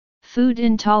Food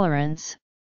intolerance,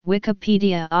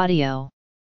 Wikipedia audio.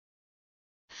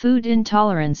 Food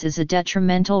intolerance is a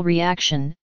detrimental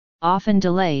reaction, often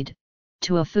delayed,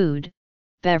 to a food,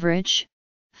 beverage,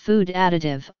 food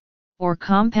additive, or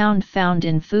compound found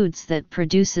in foods that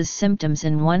produces symptoms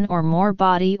in one or more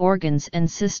body organs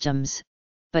and systems,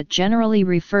 but generally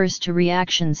refers to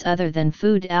reactions other than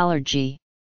food allergy.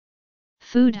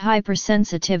 Food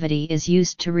hypersensitivity is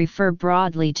used to refer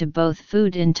broadly to both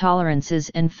food intolerances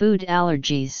and food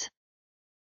allergies.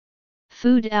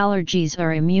 Food allergies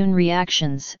are immune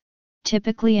reactions,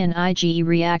 typically an IgE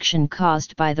reaction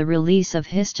caused by the release of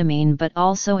histamine but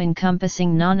also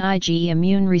encompassing non-IgE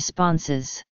immune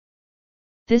responses.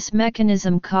 This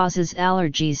mechanism causes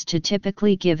allergies to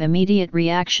typically give immediate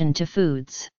reaction to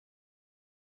foods.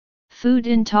 Food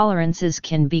intolerances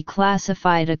can be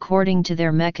classified according to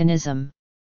their mechanism.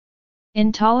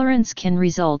 Intolerance can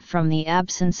result from the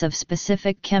absence of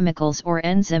specific chemicals or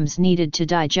enzymes needed to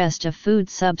digest a food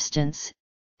substance,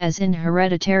 as in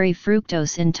hereditary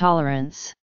fructose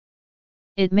intolerance.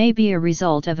 It may be a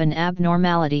result of an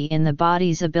abnormality in the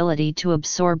body's ability to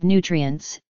absorb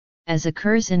nutrients, as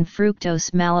occurs in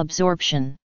fructose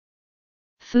malabsorption.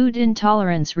 Food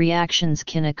intolerance reactions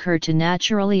can occur to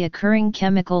naturally occurring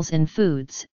chemicals in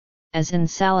foods, as in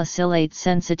salicylate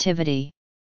sensitivity.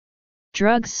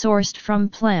 Drugs sourced from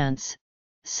plants,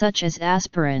 such as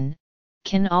aspirin,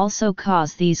 can also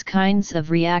cause these kinds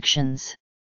of reactions.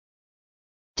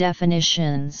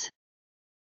 Definitions.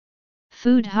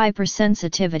 Food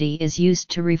hypersensitivity is used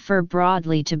to refer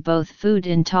broadly to both food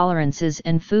intolerances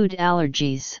and food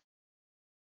allergies.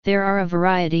 There are a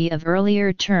variety of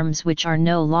earlier terms which are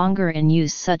no longer in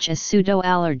use, such as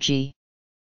pseudoallergy.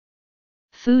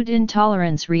 Food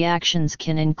intolerance reactions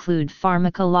can include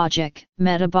pharmacologic,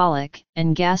 metabolic,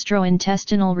 and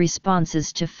gastrointestinal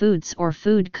responses to foods or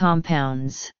food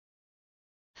compounds.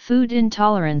 Food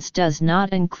intolerance does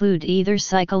not include either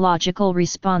psychological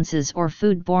responses or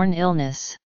foodborne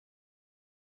illness.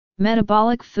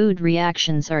 Metabolic food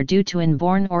reactions are due to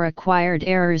inborn or acquired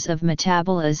errors of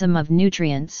metabolism of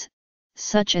nutrients,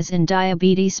 such as in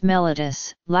diabetes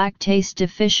mellitus, lactase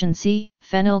deficiency,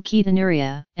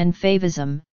 phenylketonuria, and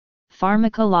favism.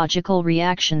 Pharmacological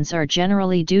reactions are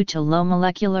generally due to low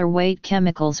molecular weight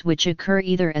chemicals which occur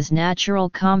either as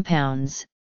natural compounds,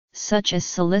 such as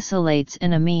salicylates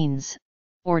and amines,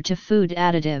 or to food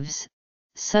additives,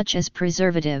 such as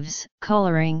preservatives,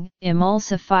 coloring,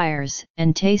 emulsifiers,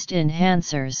 and taste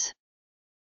enhancers.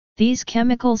 These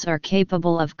chemicals are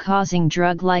capable of causing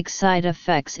drug-like side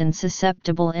effects in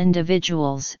susceptible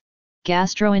individuals.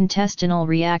 Gastrointestinal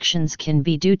reactions can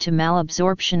be due to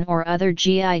malabsorption or other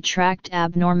GI tract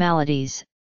abnormalities.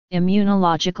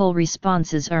 Immunological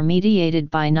responses are mediated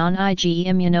by non-IgE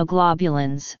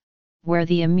immunoglobulins, where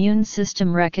the immune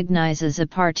system recognizes a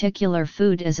particular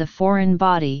food as a foreign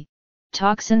body.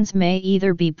 Toxins may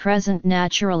either be present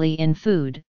naturally in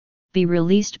food, be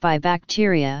released by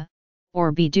bacteria,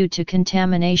 or be due to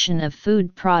contamination of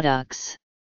food products.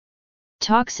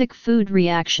 Toxic food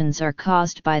reactions are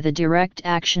caused by the direct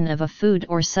action of a food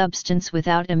or substance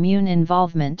without immune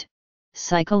involvement.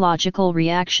 Psychological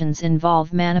reactions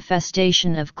involve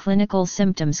manifestation of clinical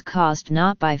symptoms caused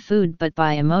not by food but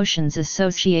by emotions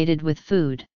associated with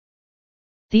food.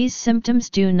 These symptoms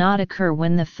do not occur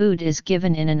when the food is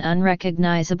given in an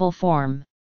unrecognizable form.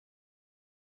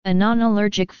 A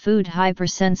non-allergic food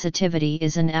hypersensitivity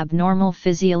is an abnormal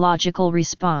physiological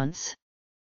response.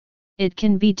 It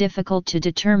can be difficult to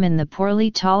determine the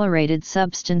poorly tolerated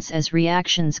substance as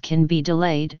reactions can be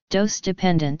delayed,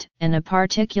 dose-dependent, and a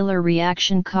particular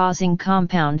reaction-causing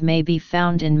compound may be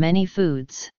found in many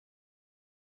foods.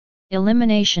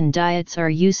 Elimination diets are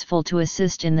useful to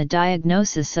assist in the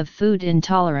diagnosis of food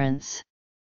intolerance.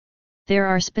 There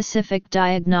are specific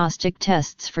diagnostic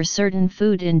tests for certain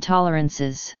food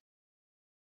intolerances.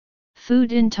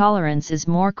 Food intolerance is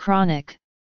more chronic,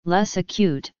 less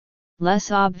acute,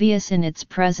 less obvious in its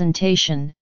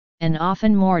presentation, and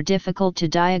often more difficult to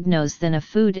diagnose than a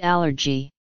food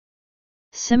allergy.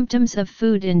 Symptoms of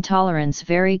food intolerance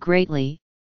vary greatly,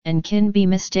 and can be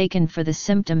mistaken for the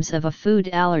symptoms of a food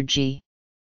allergy.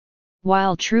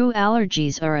 While true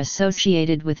allergies are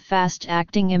associated with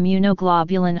fast-acting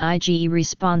immunoglobulin IgE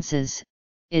responses,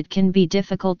 it can be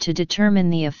difficult to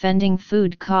determine the offending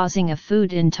food causing a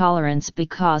food intolerance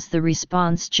because the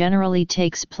response generally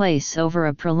takes place over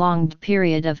a prolonged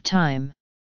period of time.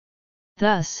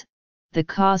 Thus, the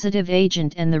causative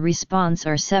agent and the response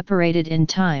are separated in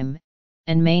time,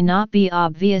 and may not be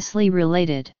obviously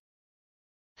related.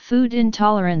 Food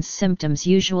intolerance symptoms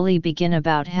usually begin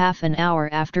about half an hour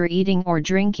after eating or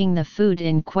drinking the food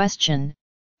in question,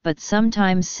 but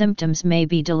sometimes symptoms may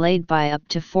be delayed by up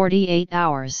to 48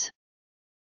 hours.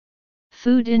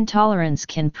 Food intolerance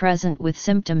can present with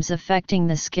symptoms affecting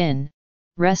the skin,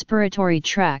 respiratory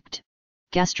tract,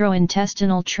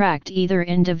 gastrointestinal tract either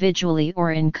individually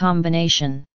or in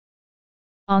combination.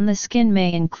 On the skin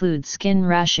may include skin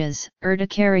rashes,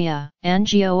 urticaria,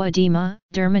 angioedema,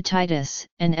 dermatitis,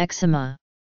 and eczema.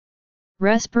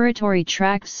 Respiratory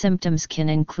tract symptoms can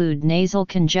include nasal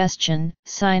congestion,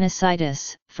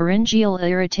 sinusitis, pharyngeal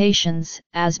irritations,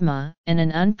 asthma, and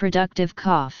an unproductive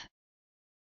cough.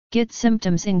 Gut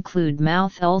symptoms include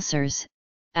mouth ulcers,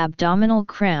 abdominal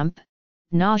cramp,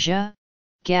 nausea,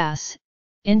 gas,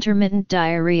 intermittent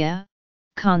diarrhea,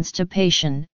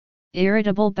 constipation,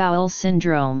 irritable bowel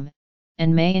syndrome,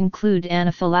 and may include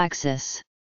anaphylaxis.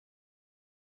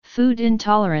 Food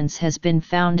intolerance has been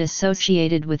found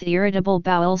associated with irritable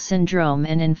bowel syndrome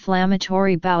and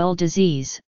inflammatory bowel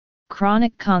disease,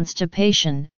 chronic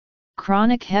constipation,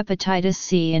 chronic hepatitis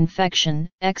C infection,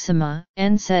 eczema,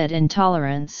 NSAID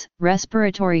intolerance,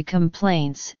 respiratory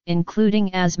complaints,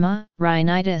 including asthma,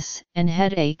 rhinitis, and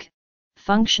headache,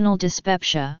 functional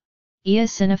dyspepsia,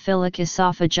 eosinophilic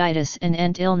esophagitis and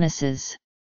ant illnesses.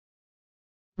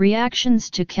 Reactions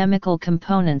to chemical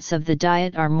components of the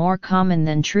diet are more common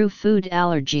than true food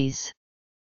allergies.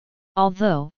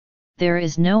 Although, there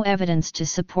is no evidence to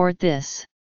support this.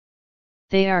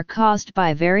 They are caused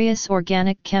by various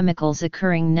organic chemicals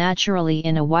occurring naturally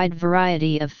in a wide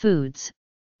variety of foods,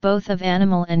 both of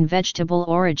animal and vegetable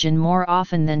origin more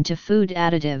often than to food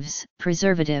additives,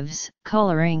 preservatives,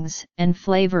 colorings, and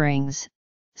flavorings,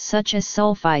 such as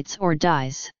sulfites or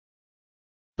dyes.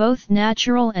 Both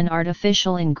natural and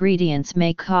artificial ingredients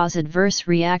may cause adverse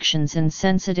reactions in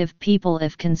sensitive people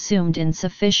if consumed in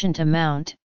sufficient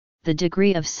amount, the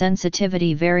degree of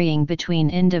sensitivity varying between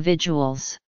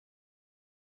individuals.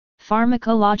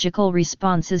 Pharmacological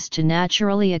responses to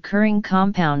naturally occurring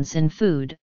compounds in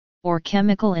food, or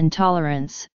chemical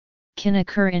intolerance, can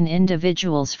occur in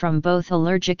individuals from both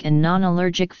allergic and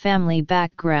non-allergic family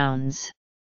backgrounds.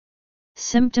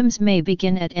 Symptoms may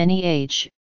begin at any age,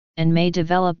 and may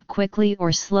develop quickly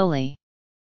or slowly.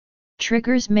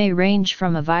 Triggers may range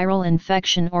from a viral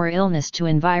infection or illness to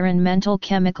environmental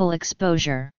chemical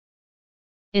exposure.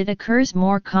 It occurs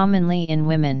more commonly in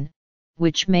women,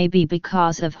 which may be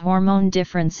because of hormone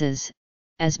differences,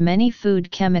 as many food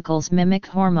chemicals mimic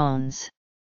hormones.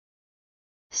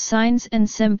 Signs and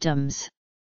symptoms.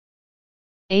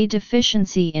 A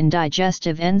deficiency in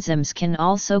digestive enzymes can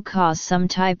also cause some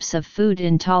types of food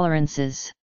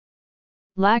intolerances.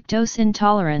 Lactose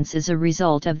intolerance is a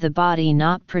result of the body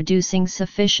not producing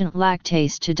sufficient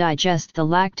lactase to digest the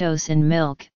lactose in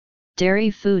milk.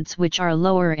 Dairy foods which are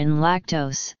lower in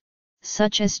lactose,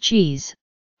 such as cheese,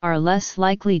 are less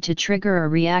likely to trigger a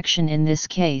reaction in this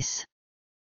case.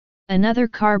 Another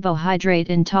carbohydrate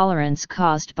intolerance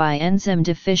caused by enzyme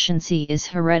deficiency is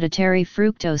hereditary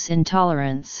fructose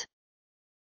intolerance.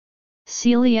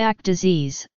 Celiac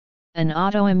disease, an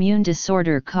autoimmune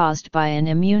disorder caused by an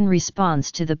immune response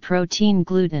to the protein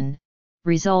gluten,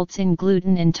 results in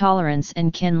gluten intolerance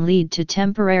and can lead to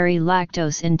temporary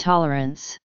lactose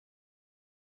intolerance.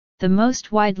 The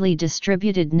most widely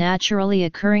distributed naturally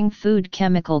occurring food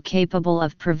chemical capable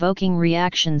of provoking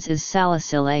reactions is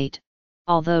salicylate,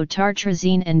 although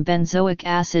tartrazine and benzoic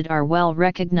acid are well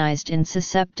recognized in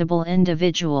susceptible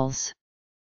individuals.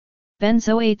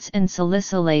 Benzoates and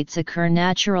salicylates occur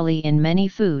naturally in many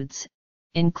foods,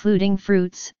 including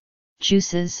fruits,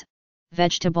 juices,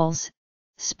 vegetables,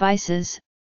 spices,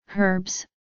 herbs,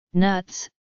 nuts,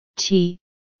 tea,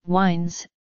 wines,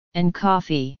 and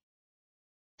coffee.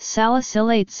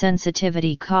 Salicylate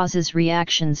sensitivity causes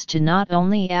reactions to not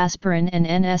only aspirin and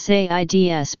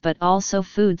NSAIDs but also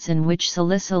foods in which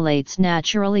salicylates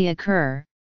naturally occur,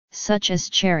 such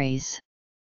as cherries.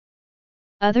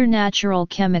 Other natural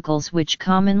chemicals which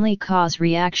commonly cause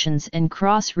reactions and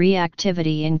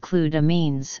cross-reactivity include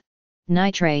amines,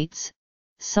 nitrates,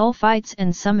 sulfites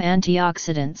and some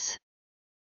antioxidants.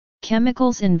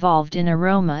 Chemicals involved in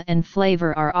aroma and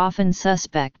flavor are often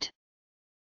suspect.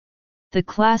 The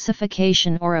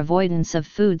classification or avoidance of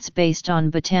foods based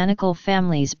on botanical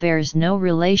families bears no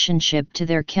relationship to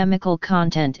their chemical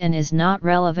content and is not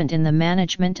relevant in the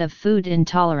management of food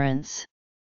intolerance.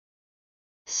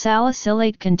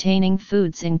 Salicylate-containing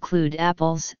foods include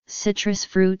apples, citrus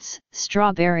fruits,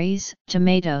 strawberries,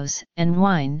 tomatoes, and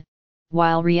wine,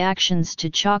 while reactions to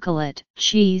chocolate,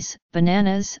 cheese,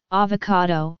 bananas,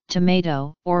 avocado,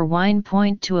 tomato, or wine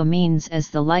point to amines as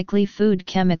the likely food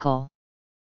chemical.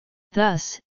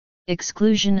 Thus,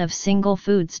 exclusion of single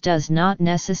foods does not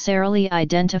necessarily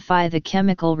identify the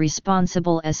chemical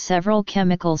responsible, as several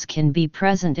chemicals can be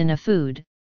present in a food.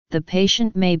 The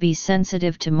patient may be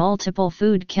sensitive to multiple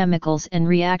food chemicals, and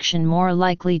reaction more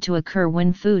likely to occur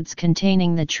when foods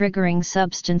containing the triggering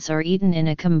substance are eaten in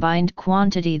a combined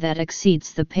quantity that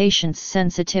exceeds the patient's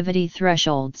sensitivity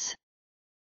thresholds.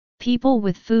 People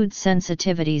with food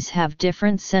sensitivities have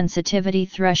different sensitivity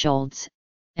thresholds,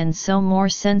 and so more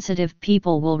sensitive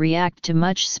people will react to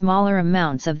much smaller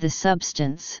amounts of the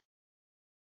substance.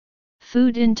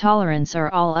 Food intolerance are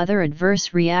all other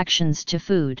adverse reactions to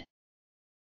food.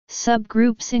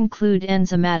 Subgroups include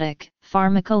enzymatic,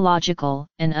 pharmacological,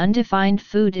 and undefined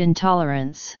food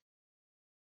intolerance.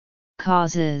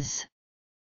 Causes.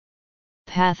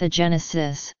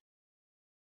 Pathogenesis.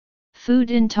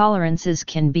 Food intolerances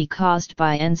can be caused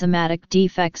by enzymatic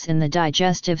defects in the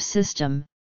digestive system,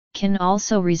 can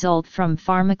also result from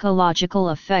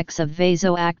pharmacological effects of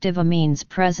vasoactive amines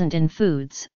present in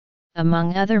foods,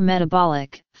 among other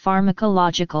metabolic,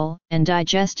 pharmacological, and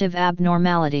digestive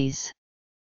abnormalities.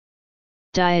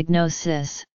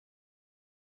 Diagnosis,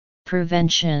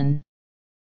 prevention,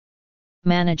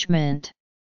 management,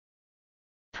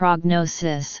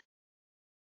 prognosis,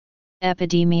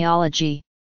 epidemiology.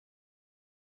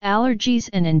 Allergies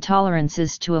and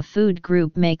intolerances to a food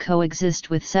group may coexist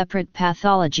with separate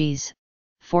pathologies.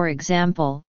 For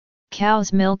example,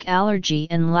 cow's milk allergy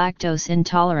and lactose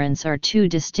intolerance are two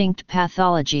distinct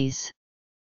pathologies.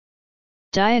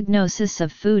 Diagnosis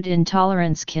of food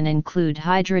intolerance can include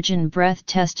hydrogen breath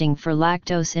testing for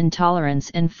lactose intolerance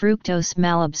and fructose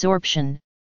malabsorption,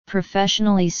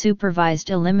 professionally supervised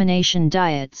elimination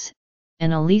diets,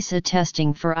 and ELISA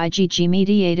testing for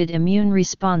IgG-mediated immune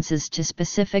responses to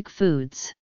specific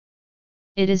foods.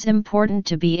 It is important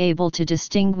to be able to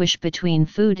distinguish between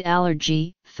food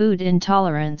allergy, food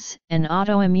intolerance, and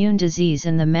autoimmune disease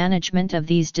in the management of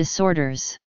these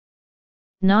disorders.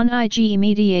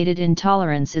 Non-IgE-mediated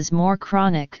intolerance is more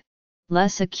chronic,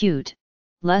 less acute,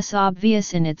 less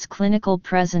obvious in its clinical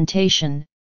presentation,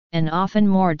 and often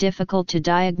more difficult to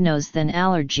diagnose than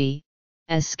allergy,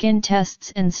 as skin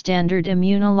tests and standard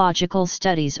immunological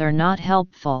studies are not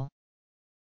helpful.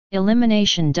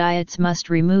 Elimination diets must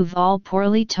remove all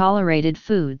poorly tolerated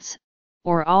foods,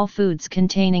 or all foods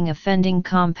containing offending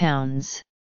compounds.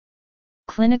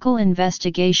 Clinical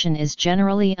investigation is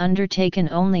generally undertaken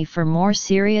only for more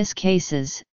serious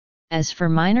cases, as for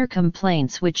minor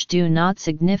complaints which do not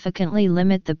significantly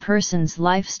limit the person's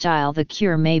lifestyle, the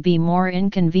cure may be more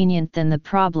inconvenient than the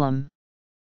problem.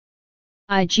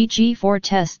 IgG4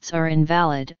 tests are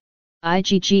invalid.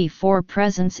 IgG4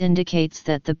 presence indicates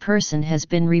that the person has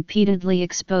been repeatedly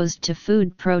exposed to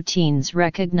food proteins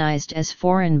recognized as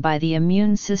foreign by the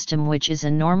immune system, which is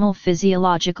a normal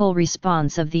physiological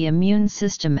response of the immune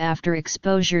system after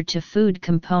exposure to food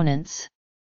components.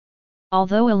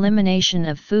 Although elimination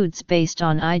of foods based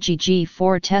on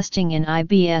IgG4 testing in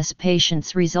IBS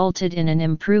patients resulted in an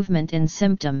improvement in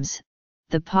symptoms,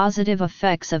 the positive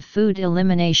effects of food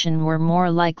elimination were more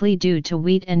likely due to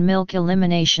wheat and milk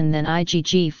elimination than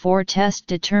IgG4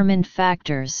 test-determined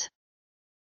factors.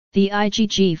 The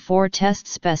IgG4 test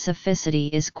specificity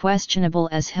is questionable,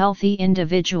 as healthy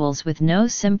individuals with no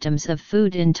symptoms of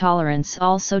food intolerance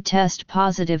also test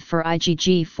positive for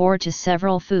IgG4 to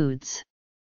several foods.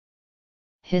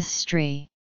 History.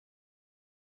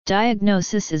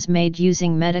 Diagnosis is made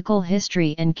using medical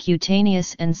history and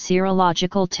cutaneous and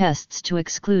serological tests to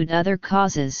exclude other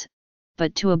causes,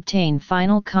 but to obtain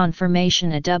final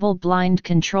confirmation a double-blind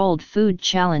controlled food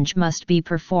challenge must be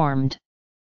performed.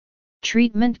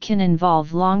 Treatment can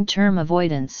involve long-term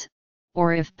avoidance,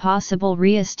 or if possible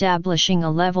re-establishing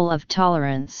a level of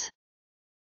tolerance.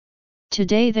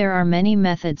 Today there are many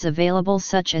methods available,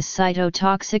 such as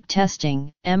cytotoxic testing,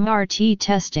 MRT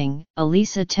testing,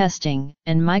 ELISA testing,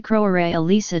 and microarray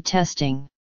ELISA testing.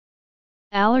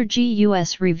 Allergy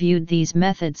US reviewed these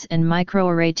methods, and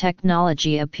microarray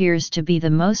technology appears to be the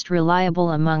most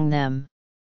reliable among them.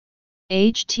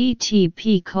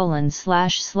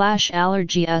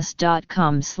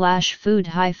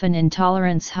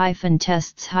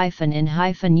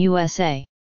 http://allergyus.com/food-intolerance-tests-in-USA.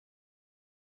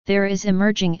 There is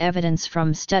emerging evidence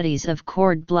from studies of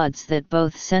cord bloods that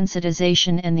both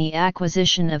sensitization and the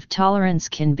acquisition of tolerance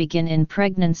can begin in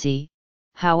pregnancy.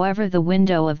 However, the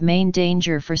window of main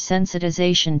danger for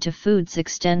sensitization to foods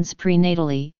extends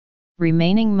prenatally,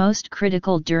 remaining most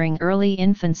critical during early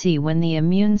infancy when the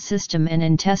immune system and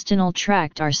intestinal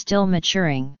tract are still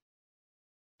maturing.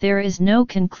 There is no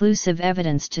conclusive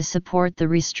evidence to support the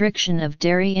restriction of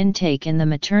dairy intake in the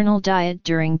maternal diet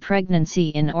during pregnancy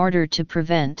in order to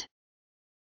prevent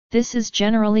This is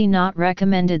generally not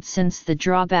recommended since the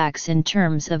drawbacks in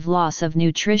terms of loss of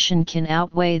nutrition can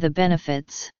outweigh the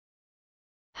benefits.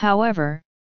 However,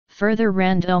 further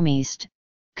randomized,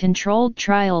 controlled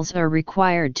trials are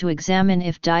required to examine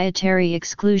if dietary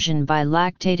exclusion by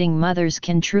lactating mothers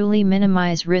can truly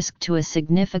minimize risk to a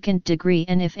significant degree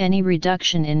and if any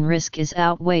reduction in risk is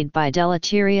outweighed by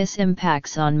deleterious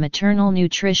impacts on maternal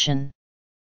nutrition.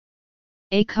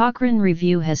 A Cochrane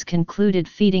review has concluded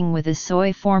feeding with a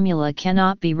soy formula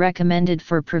cannot be recommended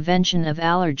for prevention of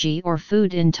allergy or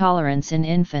food intolerance in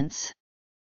infants.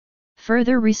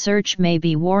 Further research may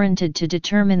be warranted to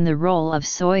determine the role of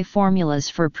soy formulas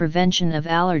for prevention of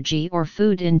allergy or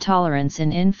food intolerance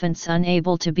in infants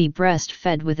unable to be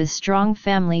breastfed with a strong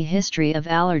family history of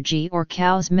allergy or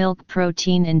cow's milk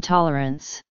protein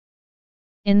intolerance.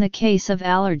 In the case of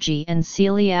allergy and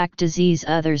celiac disease,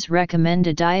 others recommend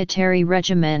a dietary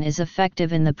regimen is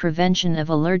effective in the prevention of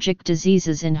allergic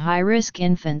diseases in high-risk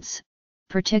infants,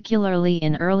 particularly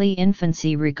in early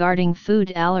infancy regarding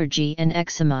food allergy and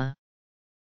eczema.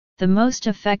 The most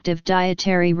effective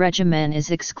dietary regimen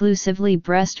is exclusively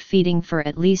breastfeeding for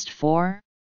at least 4-6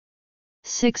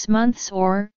 months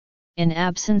or, in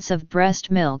absence of breast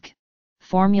milk,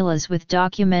 formulas with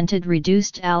documented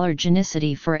reduced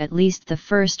allergenicity for at least the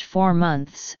first 4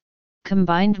 months,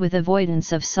 combined with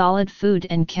avoidance of solid food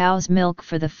and cow's milk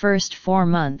for the first 4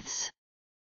 months.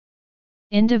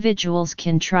 Individuals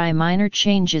can try minor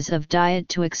changes of diet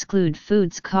to exclude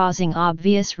foods causing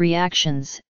obvious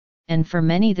reactions, and for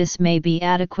many this may be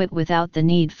adequate without the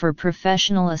need for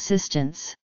professional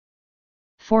assistance.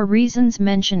 For reasons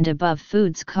mentioned above,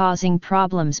 foods causing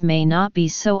problems may not be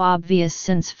so obvious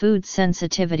since food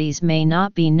sensitivities may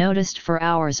not be noticed for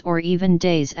hours or even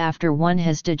days after one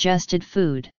has digested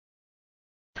food.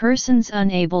 Persons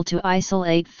unable to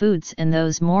isolate foods and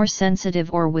those more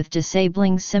sensitive or with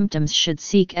disabling symptoms should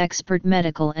seek expert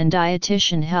medical and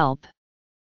dietitian help.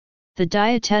 The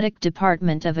dietetic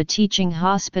department of a teaching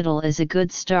hospital is a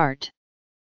good start.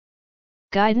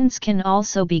 Guidance can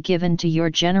also be given to your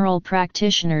general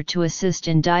practitioner to assist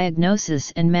in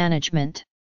diagnosis and management.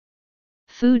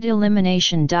 Food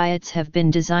elimination diets have been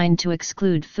designed to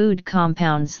exclude food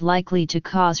compounds likely to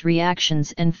cause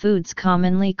reactions and foods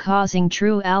commonly causing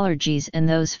true allergies and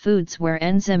those foods where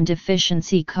enzyme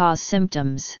deficiency cause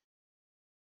symptoms.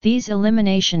 These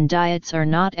elimination diets are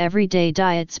not everyday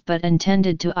diets but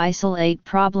intended to isolate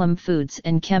problem foods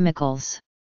and chemicals.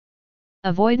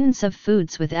 Avoidance of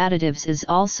foods with additives is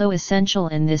also essential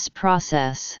in this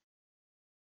process.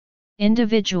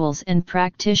 Individuals and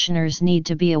practitioners need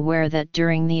to be aware that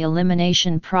during the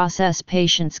elimination process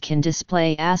patients can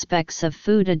display aspects of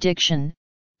food addiction,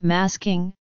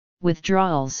 masking,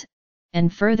 withdrawals,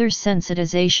 and further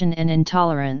sensitization and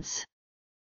intolerance.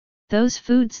 Those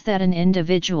foods that an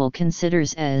individual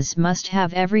considers as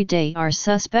must-have every day are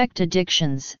suspect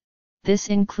addictions. This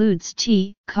includes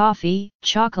tea, coffee,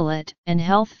 chocolate, and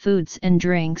health foods and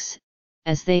drinks,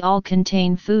 as they all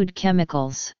contain food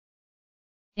chemicals.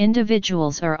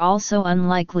 Individuals are also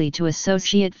unlikely to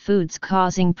associate foods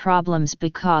causing problems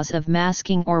because of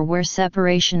masking or where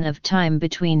separation of time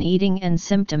between eating and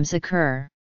symptoms occur.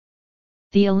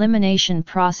 The elimination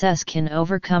process can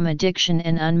overcome addiction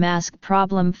and unmask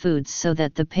problem foods so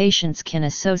that the patients can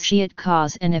associate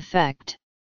cause and effect.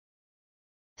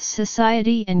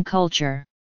 Society and culture.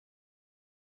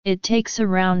 It takes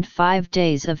around 5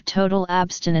 days of total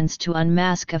abstinence to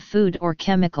unmask a food or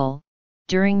chemical.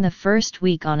 During the first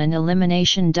week on an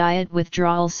elimination diet,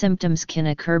 withdrawal symptoms can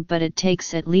occur, but it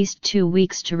takes at least 2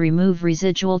 weeks to remove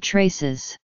residual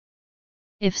traces.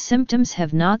 If symptoms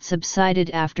have not subsided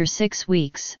after 6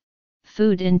 weeks,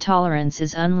 food intolerance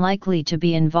is unlikely to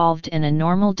be involved and a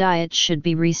normal diet should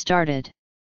be restarted.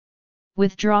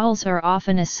 Withdrawals are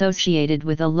often associated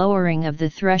with a lowering of the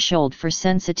threshold for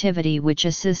sensitivity, which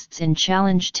assists in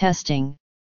challenge testing,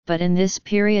 but in this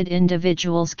period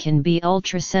individuals can be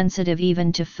ultra-sensitive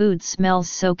even to food smells,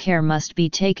 so care must be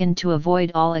taken to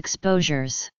avoid all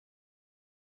exposures.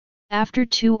 After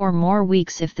 2 or more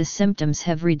weeks, if the symptoms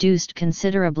have reduced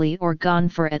considerably or gone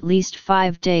for at least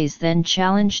 5 days, then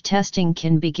challenge testing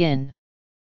can begin.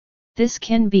 This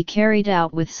can be carried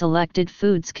out with selected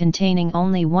foods containing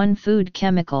only one food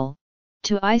chemical,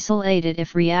 to isolate it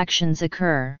if reactions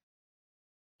occur.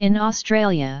 In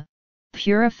Australia,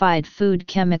 purified food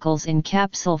chemicals in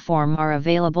capsule form are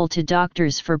available to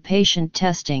doctors for patient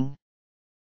testing.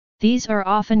 These are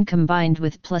often combined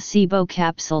with placebo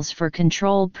capsules for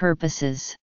control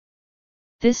purposes.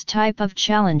 This type of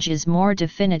challenge is more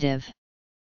definitive.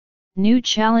 New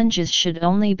challenges should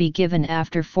only be given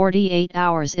after 48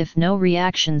 hours if no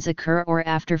reactions occur, or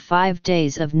after 5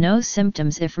 days of no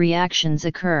symptoms if reactions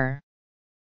occur.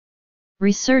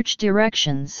 Research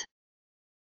directions.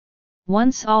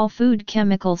 Once all food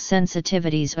chemical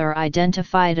sensitivities are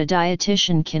identified, a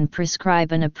dietitian can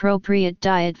prescribe an appropriate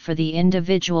diet for the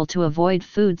individual to avoid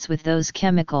foods with those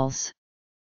chemicals.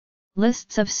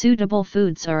 Lists of suitable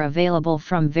foods are available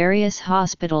from various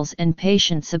hospitals, and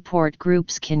patient support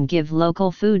groups can give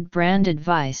local food brand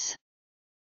advice.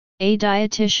 A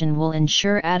dietitian will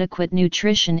ensure adequate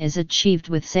nutrition is achieved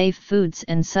with safe foods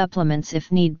and supplements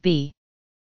if need be.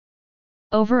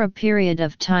 Over a period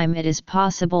of time, it is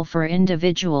possible for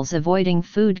individuals avoiding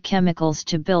food chemicals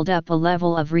to build up a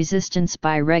level of resistance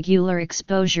by regular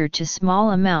exposure to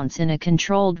small amounts in a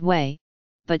controlled way,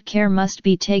 but care must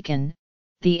be taken,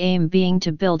 the aim being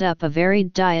to build up a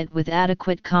varied diet with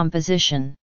adequate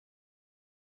composition.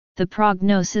 The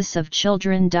prognosis of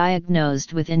children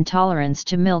diagnosed with intolerance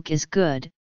to milk is good.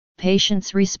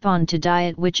 Patients respond to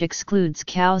diet which excludes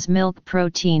cow's milk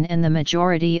protein, and the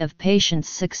majority of patients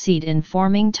succeed in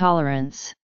forming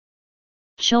tolerance.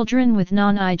 Children with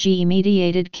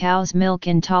non-IgE-mediated cow's milk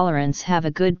intolerance have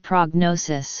a good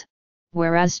prognosis,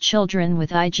 whereas children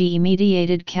with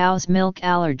IgE-mediated cow's milk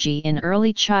allergy in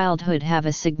early childhood have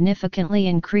a significantly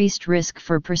increased risk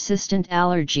for persistent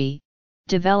allergy,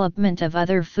 development of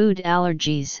other food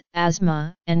allergies,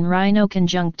 asthma, and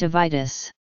rhinoconjunctivitis.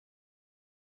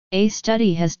 A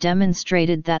study has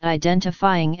demonstrated that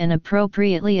identifying and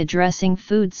appropriately addressing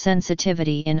food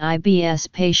sensitivity in IBS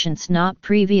patients not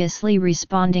previously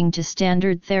responding to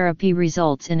standard therapy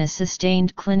results in a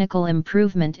sustained clinical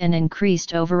improvement and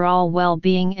increased overall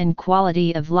well-being and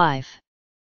quality of life.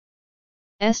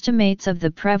 Estimates of the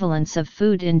prevalence of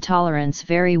food intolerance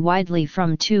vary widely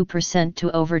from 2% to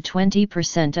over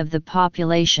 20% of the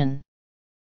population.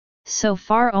 So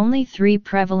far, only 3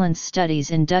 prevalence studies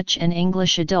in Dutch and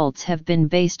English adults have been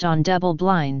based on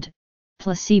double-blind,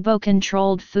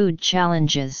 placebo-controlled food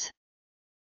challenges.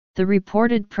 The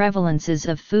reported prevalences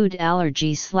of food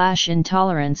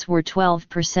allergy/intolerance were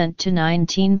 12% to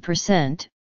 19%,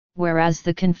 whereas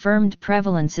the confirmed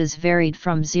prevalences varied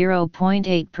from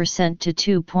 0.8% to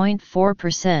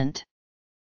 2.4%.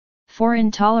 For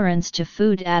intolerance to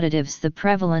food additives, the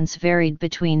prevalence varied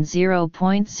between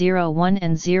 0.01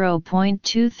 and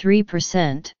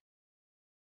 0.23%.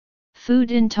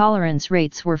 Food intolerance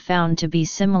rates were found to be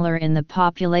similar in the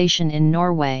population in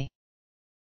Norway.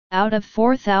 Out of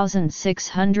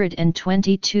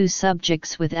 4,622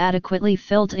 subjects with adequately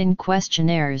filled-in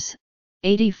questionnaires,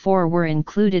 84 were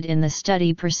included in the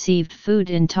study. Perceived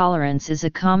food intolerance is a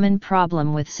common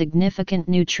problem with significant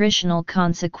nutritional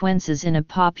consequences in a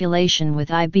population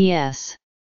with IBS.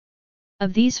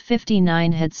 Of these,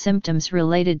 59 had symptoms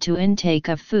related to intake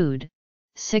of food,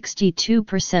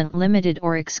 62% limited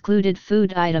or excluded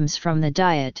food items from the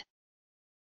diet.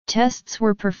 Tests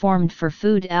were performed for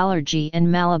food allergy and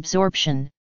malabsorption,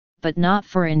 but not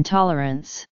for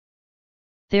intolerance.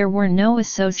 There were no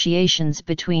associations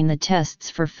between the tests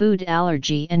for food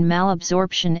allergy and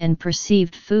malabsorption and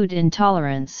perceived food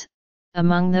intolerance,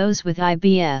 among those with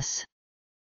IBS.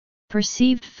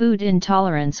 Perceived food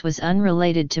intolerance was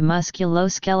unrelated to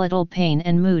musculoskeletal pain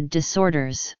and mood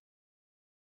disorders.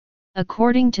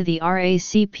 According to the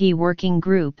RACP working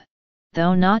group,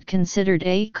 though not considered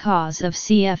a cause of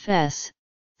CFS,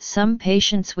 some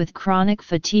patients with chronic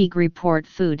fatigue report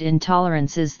food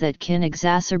intolerances that can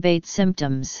exacerbate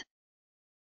symptoms.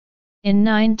 In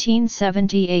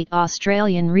 1978,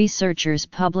 Australian researchers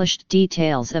published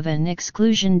details of an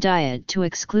exclusion diet to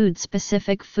exclude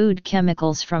specific food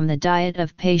chemicals from the diet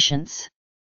of patients.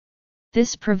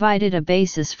 This provided a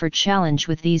basis for challenge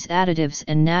with these additives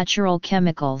and natural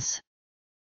chemicals.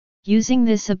 Using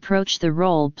this approach, the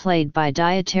role played by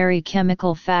dietary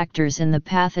chemical factors in the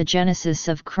pathogenesis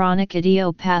of chronic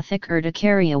idiopathic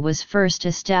urticaria was first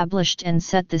established and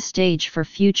set the stage for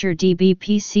future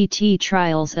DBPCT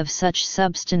trials of such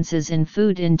substances in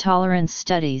food intolerance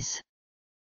studies.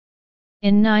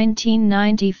 In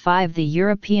 1995, the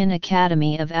European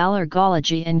Academy of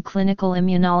Allergology and Clinical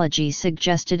Immunology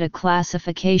suggested a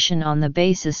classification on the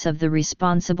basis of the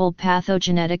responsible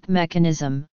pathogenetic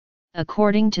mechanism.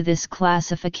 According to this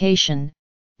classification,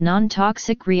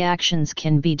 non-toxic reactions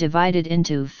can be divided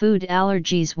into food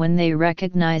allergies when they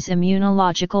recognize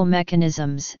immunological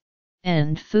mechanisms,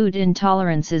 and food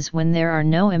intolerances when there are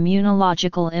no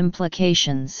immunological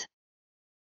implications.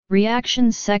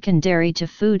 Reactions secondary to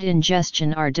food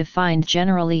ingestion are defined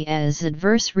generally as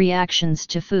adverse reactions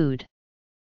to food.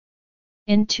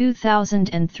 In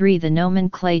 2003, the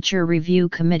Nomenclature Review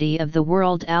Committee of the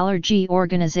World Allergy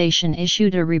Organization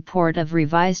issued a report of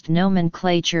revised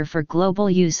nomenclature for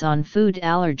global use on food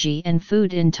allergy and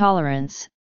food intolerance,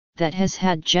 that has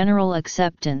had general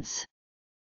acceptance.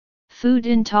 Food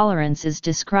intolerance is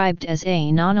described as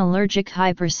a non-allergic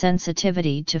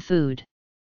hypersensitivity to food.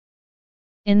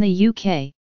 In the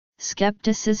UK,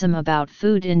 skepticism about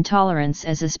food intolerance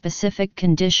as a specific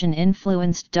condition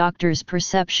influenced doctors'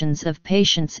 perceptions of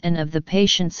patients and of the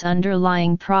patient's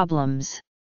underlying problems.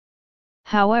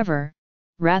 However,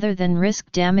 rather than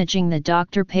risk damaging the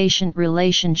doctor-patient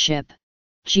relationship,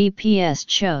 GPS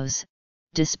chose,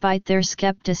 despite their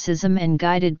skepticism and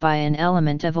guided by an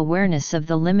element of awareness of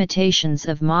the limitations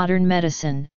of modern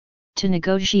medicine, to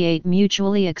negotiate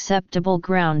mutually acceptable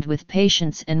ground with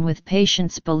patients and with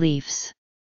patients' beliefs.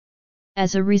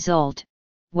 As a result,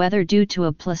 whether due to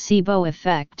a placebo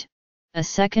effect, a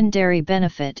secondary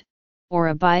benefit, or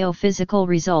a biophysical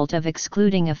result of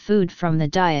excluding a food from the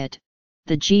diet,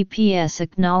 the GPS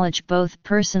acknowledge both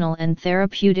personal and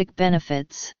therapeutic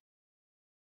benefits.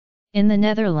 In the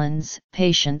Netherlands,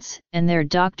 patients and their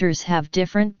doctors have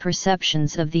different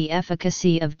perceptions of the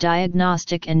efficacy of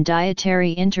diagnostic and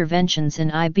dietary interventions in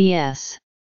IBS.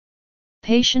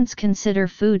 Patients consider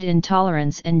food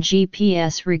intolerance and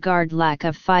GPS regard lack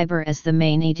of fiber as the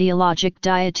main etiologic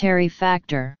dietary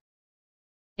factor.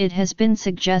 It has been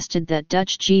suggested that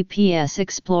Dutch GPS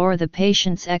explore the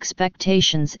patient's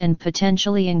expectations and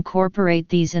potentially incorporate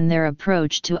these in their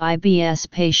approach to IBS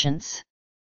patients.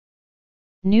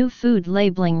 New food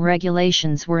labeling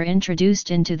regulations were introduced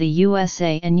into the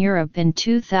USA and Europe in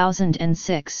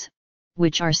 2006,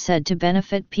 which are said to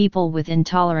benefit people with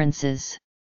intolerances.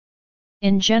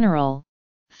 In general,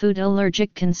 food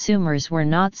allergic consumers were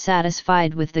not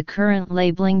satisfied with the current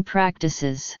labeling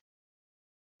practices.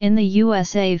 In the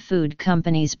USA, food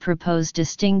companies propose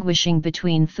distinguishing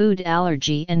between food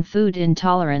allergy and food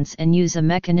intolerance and use a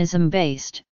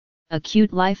mechanism-based,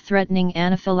 acute life-threatening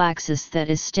anaphylaxis that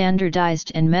is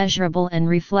standardized and measurable and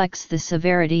reflects the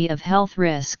severity of health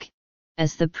risk,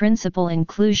 as the principal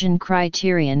inclusion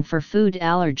criterion for food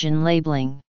allergen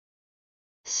labeling.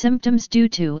 Symptoms due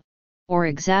to, or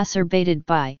exacerbated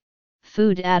by,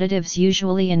 food additives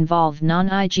usually involve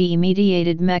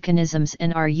non-IgE-mediated mechanisms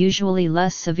and are usually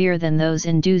less severe than those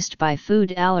induced by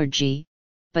food allergy,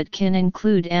 but can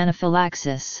include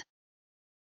anaphylaxis.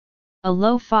 A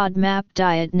low FODMAP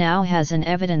diet now has an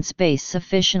evidence base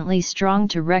sufficiently strong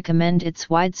to recommend its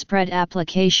widespread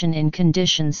application in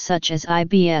conditions such as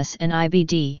IBS and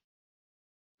IBD.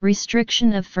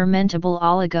 Restriction of fermentable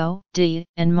oligo, D,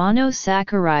 and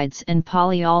monosaccharides and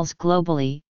polyols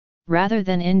globally, rather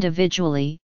than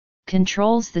individually,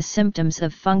 controls the symptoms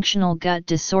of functional gut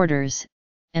disorders,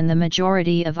 and the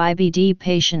majority of IBD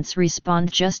patients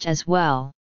respond just as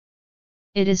well.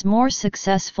 It is more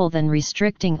successful than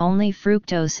restricting only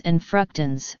fructose and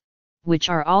fructans, which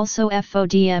are also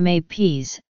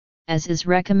FODMAPs, as is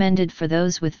recommended for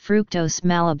those with fructose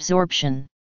malabsorption.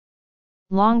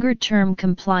 Longer-term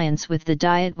compliance with the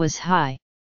diet was high.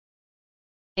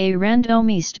 A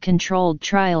randomized controlled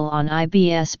trial on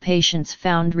IBS patients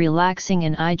found relaxing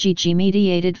an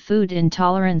IgG-mediated food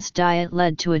intolerance diet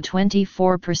led to a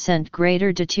 24%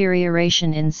 greater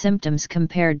deterioration in symptoms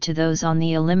compared to those on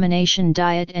the elimination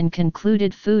diet and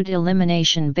concluded food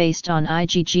elimination based on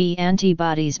IgG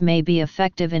antibodies may be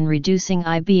effective in reducing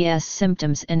IBS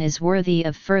symptoms and is worthy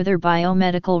of further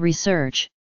biomedical research.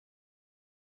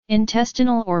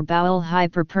 Intestinal or bowel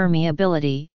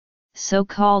hyperpermeability,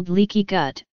 so-called leaky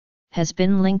gut, has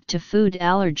been linked to food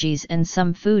allergies and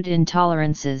some food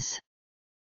intolerances.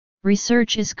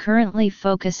 Research is currently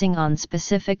focusing on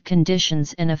specific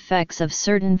conditions and effects of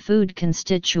certain food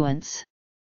constituents.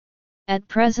 At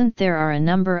present, there are a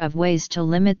number of ways to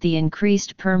limit the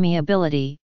increased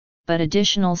permeability, but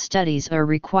additional studies are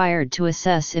required to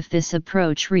assess if this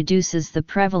approach reduces the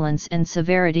prevalence and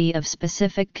severity of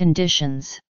specific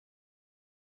conditions.